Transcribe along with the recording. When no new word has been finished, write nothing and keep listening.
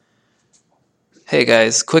Hey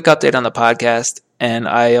guys, quick update on the podcast, and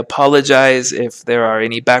I apologize if there are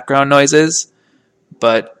any background noises,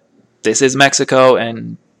 but this is Mexico,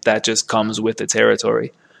 and that just comes with the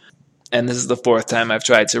territory. And this is the fourth time I've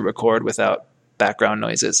tried to record without background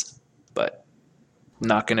noises, but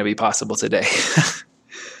not going to be possible today.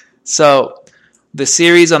 So, the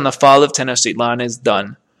series on the fall of Tenochtitlan is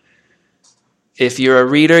done. If you're a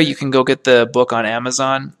reader, you can go get the book on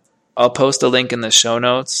Amazon. I'll post a link in the show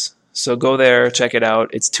notes. So go there, check it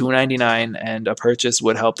out. It's $2.99, and a purchase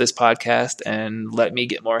would help this podcast and let me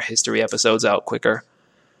get more history episodes out quicker.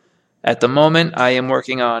 At the moment, I am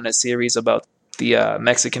working on a series about the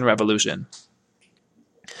Mexican Revolution.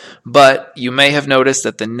 But you may have noticed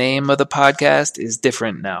that the name of the podcast is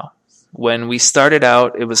different now. When we started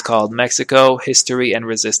out, it was called Mexico, History, and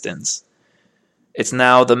Resistance. It's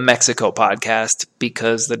now the Mexico Podcast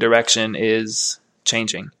because the direction is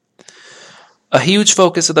changing. A huge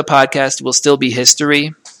focus of the podcast will still be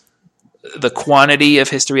history. The quantity of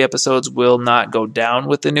history episodes will not go down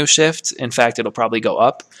with the new shift. In fact, it'll probably go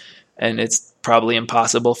up, and it's probably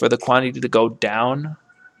impossible for the quantity to go down,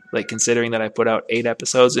 like considering that I put out 8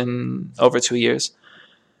 episodes in over 2 years.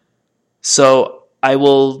 So I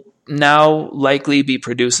will now likely be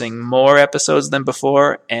producing more episodes than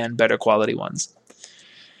before and better quality ones.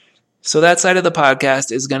 So that side of the podcast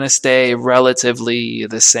is going to stay relatively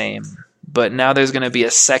the same. But now there's going to be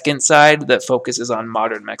a second side that focuses on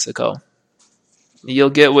modern Mexico. You'll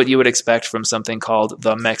get what you would expect from something called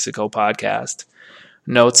the Mexico Podcast.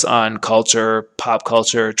 Notes on culture, pop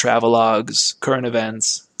culture, travelogues, current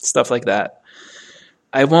events, stuff like that.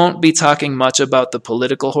 I won't be talking much about the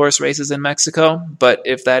political horse races in Mexico, but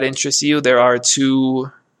if that interests you, there are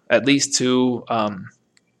at least two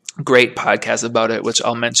great podcasts about it, which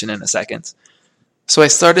I'll mention in a second. So I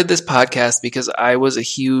started this podcast because I was a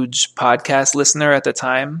huge podcast listener at the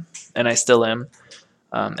time, and I still am.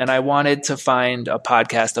 And I wanted to find a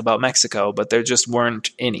podcast about Mexico, but there just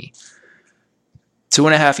weren't any.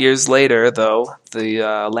 2.5 years later, though,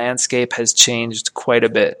 the landscape has changed quite a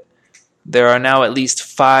bit. There are now at least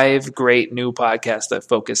 5 great new podcasts that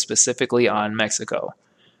focus specifically on Mexico.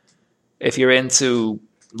 If you're into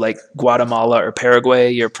like Guatemala or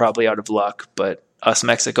Paraguay, you're probably out of luck, but us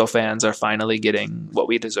Mexico fans are finally getting what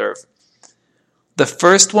we deserve. The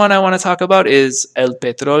first one I want to talk about is El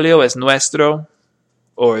Petróleo es Nuestro,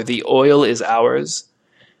 or The Oil is Ours.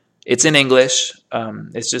 It's in English.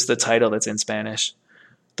 It's just the title that's in Spanish.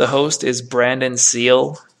 The host is Brandon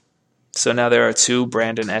Seal. So now there are 2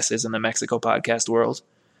 Brandon S's in the Mexico podcast world.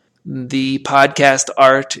 The podcast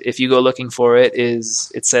art, if you go looking for it,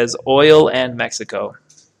 it says Oil and Mexico.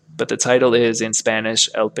 But the title is in Spanish,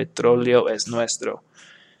 El Petróleo es Nuestro.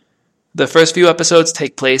 The first few episodes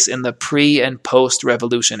take place in the pre- and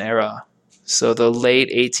post-revolution era, so the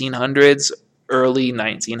late 1800s, early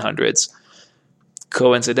 1900s.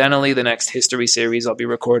 Coincidentally, the next history series I'll be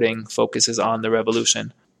recording focuses on the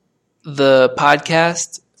revolution. The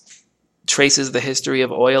podcast traces the history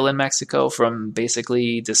of oil in Mexico from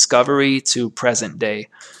basically discovery to present day.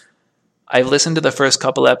 I've listened to the first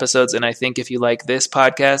couple episodes, and I think if you like this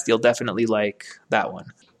podcast, you'll definitely like that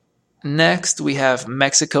one. Next, we have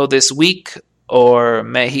Mexico This Week, or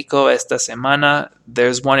México Esta Semana.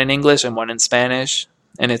 There's one in English and one in Spanish,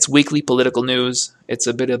 and it's weekly political news. It's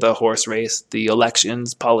a bit of the horse race, the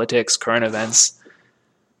elections, politics, current events.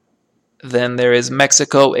 Then there is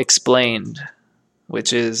Mexico Explained,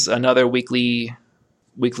 which is another weekly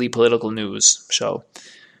political news show.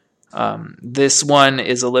 This one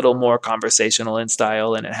is a little more conversational in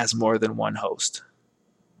style, and it has more than one host.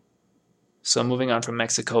 So moving on from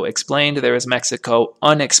Mexico Explained, there is Mexico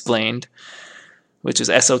Unexplained, which is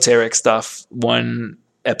esoteric stuff. One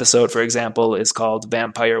episode, for example, is called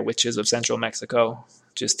Vampire Witches of Central Mexico,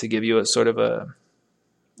 just to give you a sort of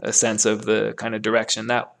a sense of the kind of direction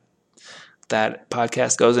that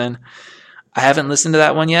podcast goes in. I haven't listened to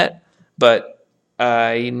that one yet, but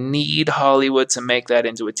I need Hollywood to make that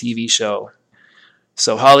into a TV show.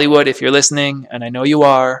 So Hollywood, if you're listening, and I know you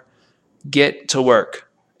are, get to work.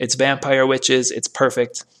 It's Vampire Witches. It's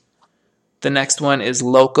perfect. The next one is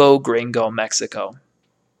Loco Gringo Mexico.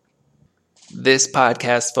 This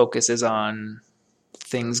podcast focuses on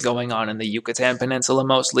things going on in the Yucatan Peninsula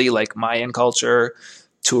mostly, like Mayan culture,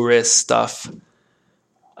 tourist stuff.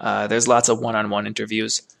 There's lots of one-on-one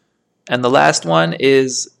interviews. And the last one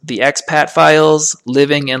is The Expat Files,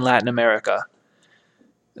 Living in Latin America.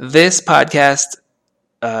 This podcast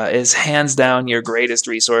is hands down your greatest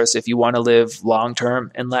resource if you want to live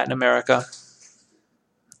long-term in Latin America.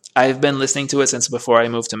 I've been listening to it since before I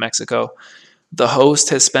moved to Mexico. The host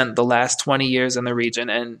has spent the last 20 years in the region,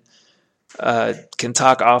 and can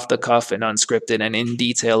talk off the cuff and unscripted and in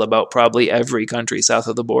detail about probably every country south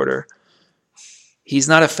of the border. He's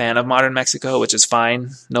not a fan of modern Mexico, which is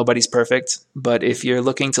fine. Nobody's perfect. But if you're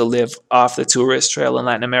looking to live off the tourist trail in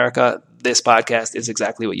Latin America, this podcast is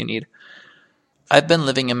exactly what you need. I've been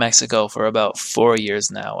living in Mexico for about 4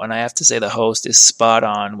 years now, and I have to say the host is spot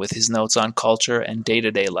on with his notes on culture and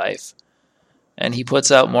day-to-day life. And he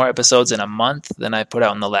puts out more episodes in a month than I put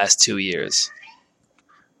out in the last 2 years.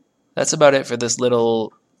 That's about it for this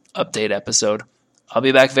little update episode. I'll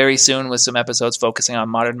be back very soon with some episodes focusing on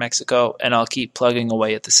modern Mexico, and I'll keep plugging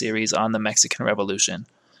away at the series on the Mexican Revolution.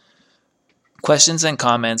 Questions and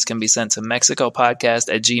comments can be sent to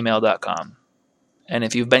mexicopodcast@gmail.com. And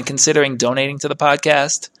if you've been considering donating to the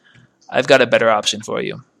podcast, I've got a better option for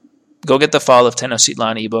you. Go get the Fall of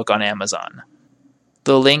Tenochtitlan ebook on Amazon.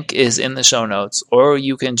 The link is in the show notes, or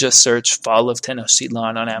you can just search Fall of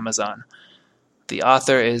Tenochtitlan on Amazon. The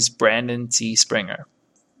author is Brandon T. Springer.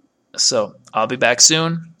 So, I'll be back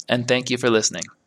soon, and thank you for listening.